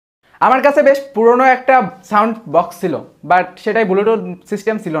আমার কাছে বেশ পুরনো একটা সাউন্ড বক্স ছিল, বাট সেটাই ব্লুটুথ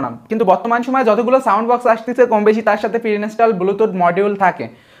সিস্টেম ছিল না। কিন্তু বর্তমান সময়ে যতগুলো সাউন্ড বক্স আসতেছে কম বেশি তার সাথে প্রি ইনস্টল ব্লুটুথ মডিউল থাকে।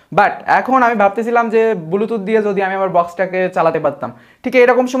 বাট এখন আমি ভাবতেছিলাম যে ব্লুটুথ দিয়ে যদি আমি আমার বক্সটাকে চালাতে পারতাম। ঠিক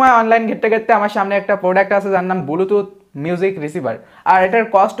এরকম সময় অনলাইন ঘেটতে ঘেটতে আমার সামনে একটা প্রোডাক্ট আছে যার নাম ব্লুটুথ মিউজিক রিসিভার, আর এটার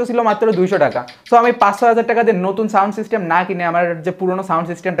কস্টও ছিল মাত্র 200 টাকা। সো আমি 500,000 টাকা দিয়ে নতুন সাউন্ড সিস্টেম না কিনে আমার যে পুরনো সাউন্ড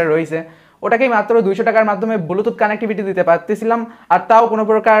সিস্টেমটা রয়েছে ওটাকেই মাত্র 200 টাকার মাধ্যমে ব্লুটুথ কানেক্টিভিটি দিতে পারতেছিলাম, আর তাও কোনো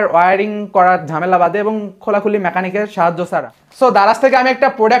প্রকার ওয়ারিং করার ঝামেলা বাদে এবং খোলাখুলি মেকানিকের সাহায্য ছাড়া। সো দারাজ থেকে আমি একটা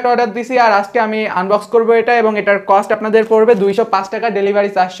প্রোডাক্ট অর্ডার দিছি, আর আজকে আমি আনবক্স করবো এটা, এবং এটার কস্ট আপনাদের পড়বে 205 টাকা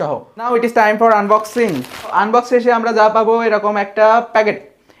ডেলিভারি চার্জ সহ। নাও it is time for unboxing. Unbox শেষে আমরা যা পাবো এরকম একটা প্যাকেট।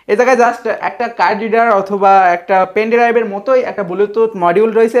 এই জায়গায় জাস্ট একটা কার্ড রিডার অথবা একটা পেন ড্রাইভের মতোই একটা ব্লুটুথ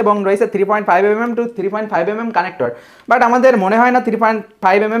মডিউল রয়েছে, এবং রয়েছে 3.5mm two 3.5mm connector. But আমাদের মনে হয় না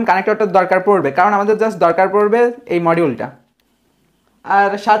 3.5mm কানেক্টরটার দরকার পড়বে, কারণ আমাদের জাস্ট দরকার পড়বে এই মডিউলটা।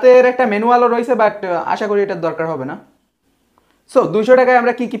 আর সাথে এর একটা ম্যানুয়ালও রয়েছে, বাট আশা করি এটার দরকার হবে না। সো 200 টাকায়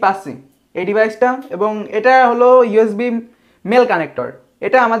আমরা কি পাচ্ছি এই ডিভাইসটা, এবং এটা হলো ইউএসবি মেল কানেক্টর।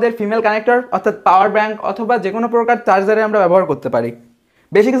 এটা আমাদের ফিমেল কানেক্টর, অর্থাৎ পাওয়ার ব্যাঙ্ক অথবা যে কোনো প্রকার চার্জারে আমরা ব্যবহার করতে পারি।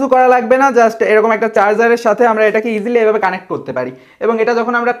 বেশি কিছু করা লাগবে না, জাস্ট এরকম একটা চার্জারের সাথে আমরা এটাকে ইজিলি এভাবে কানেক্ট করতে পারি, এবং এটা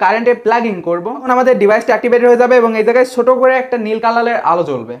যখন আমরা কারেন্টে প্লাগ ইন করবো তখন আমাদের ডিভাইসটা অ্যাক্টিভেট হয়ে যাবে, এবং এই জায়গায় ছোট করে একটা নীল কালারের আলো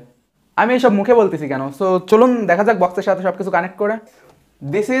জ্বলবে। আমি এইসব মুখে বলতেছি কেন, সো চলুন দেখা যাক বক্সের সাথে সব কিছু কানেক্ট করে।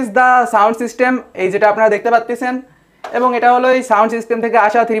 This is the sound system, এই যেটা আপনারা দেখতে পাচ্ছেন, এবং এটা হলো এই সাউন্ড সিস্টেম থেকে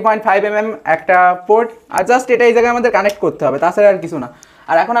আসা 3.5mm একটা পোর্ট, আর জাস্ট এটা এই জায়গায় আমাদের কানেক্ট করতে হবে, তাছাড়া আর কিছু না।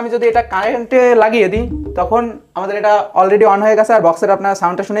 আর এখন আমি যদি এটা কারেন্টে লাগিয়ে দিই তখন আমাদের এটা অলরেডি অন হয়ে গেছে, আর বক্সের আপনার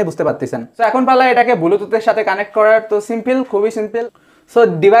সাউন্ডটা শুনেই বুঝতে পারতেছেন। সো এখন পালা এটাকে ব্লুটুথের সাথে কানেক্ট করার। তো সিম্পল, খুবই সিম্পল। সো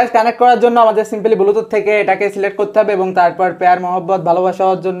ডিভাইস কানেক্ট করার জন্য আমাদের সিম্পলি ব্লুটুথ থেকে এটাকে সিলেক্ট করতে হবে, এবং তারপর পেয়ার মহব্বত ভালোবাসা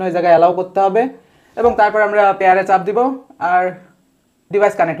হওয়ার জন্য এই জায়গায় অ্যালাউ করতে হবে, এবং তারপর আমরা পেয়ারে চাপ দিব আর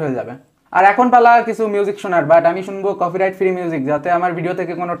ডিভাইস কানেক্ট হয়ে যাবে। আর এখন পালা কিছু মিউজিক শোনার, বাট আমি শুনবো কপিরাইট ফ্রি মিউজিক, যাতে আমার ভিডিও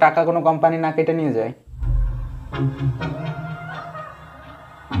থেকে কোনো টাকা কোনো কোম্পানি না কেটে নিয়ে যায়।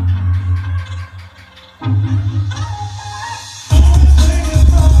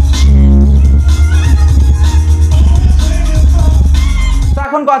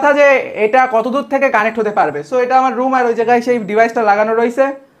 এখন কথা যে এটা কত দূর থেকে কানেক্ট হতে পারবে। সো এটা আমার রুম, আর ওই জায়গায় সেই ডিভাইসটা লাগানো রয়েছে,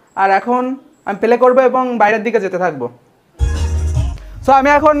 আর এখন আমি প্লে করবো এবং বাইরের দিকে যেতে থাকবো। সো আমি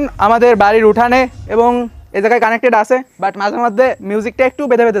এখন আমাদের বাড়ির উঠানে, এবং এই জায়গায় কানেক্টেড আছে, বাট মাঝে মধ্যে মিউজিকটা একটু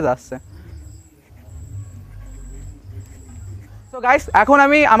বেঁধে বেঁধে যাচ্ছে। সো গাইস, এখন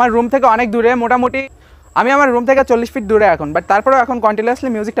আমি আমার রুম থেকে অনেক দূরে, মোটামুটি আমি আমার রুম থেকে 40 ফিট দূরে এখন, বাট তারপরেও এখন কন্টিনিউয়াসলি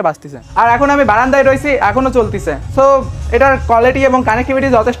মিউজিকটা বাজতেছে। আর এখন আমি বারান্দায় রয়েছি, এখনও চলতেছে। সো এটার কোয়ালিটি এবং কানেক্টিভিটি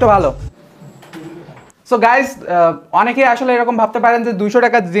যথেষ্ট ভালো। সো গাইস, অনেকেই আসলে এরকম ভাবতে পারেন যে 200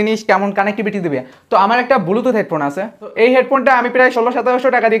 টাকার জিনিস কেমন কানেক্টিভিটি দেবে। তো আমার একটা ব্লুটুথ হেডফোন আছে, তো এই হেডফোনটা আমি প্রায় 1600-1700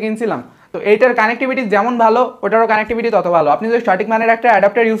 টাকা দিয়ে কিনছিলাম। তো এইটার কানেক্টিভিটি যেমন ভালো, ওটারও কানেক্টিভিটি তত ভালো। আপনি যদি সঠিক মানের একটা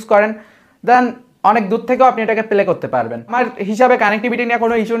অ্যাডাপ্টার ইউজ করেন, দেন অনেক দূর থেকেও আপনি এটাকে প্লে করতে পারবেন। আমার হিসাবে কানেক্টিভিটি নিয়ে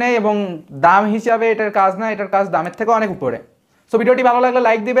কোনো ইস্যু নেই, এবং দাম হিসাবে এটার কাজ না, এটার কাজ দামের থেকেও অনেক উপরে। সো ভিডিওটি ভালো লাগলে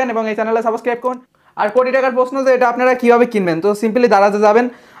লাইক দিবেন, এবং এই চ্যানেলে সাবস্ক্রাইব করুন। আর কোটি টাকার প্রশ্ন যে এটা আপনারা কীভাবে কিনবেন, তো সিম্পলি দারাজে যাবেন।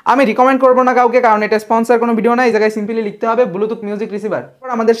 আমি রিকমেন্ড করবো না কাউকে, কারণ এটা স্পন্সর কোনো ভিডিও না। এই জায়গায় সিম্পলি লিখতে হবে ব্লুটুথ মিউজিক রিসিভার,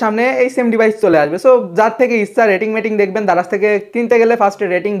 আমাদের সামনে এই সেম ডিভাইস চলে আসবে। সো যার থেকে ইচ্ছা রেটিং মেটিং দেখবেন, দারাজ থেকে কিনতে গেলে ফার্স্টে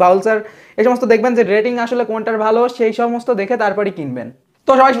রেটিং, বাউলসার এই সমস্ত দেখবেন যে রেটিং আসলে কোনটার ভালো, সেই সমস্ত দেখে তারপরেই কিনবেন।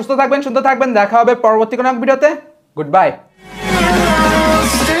 তো সবাই সুস্থ থাকবেন, সুন্দর থাকবেন, দেখা হবে পরবর্তী কোনো ভিডিওতে। Good bye.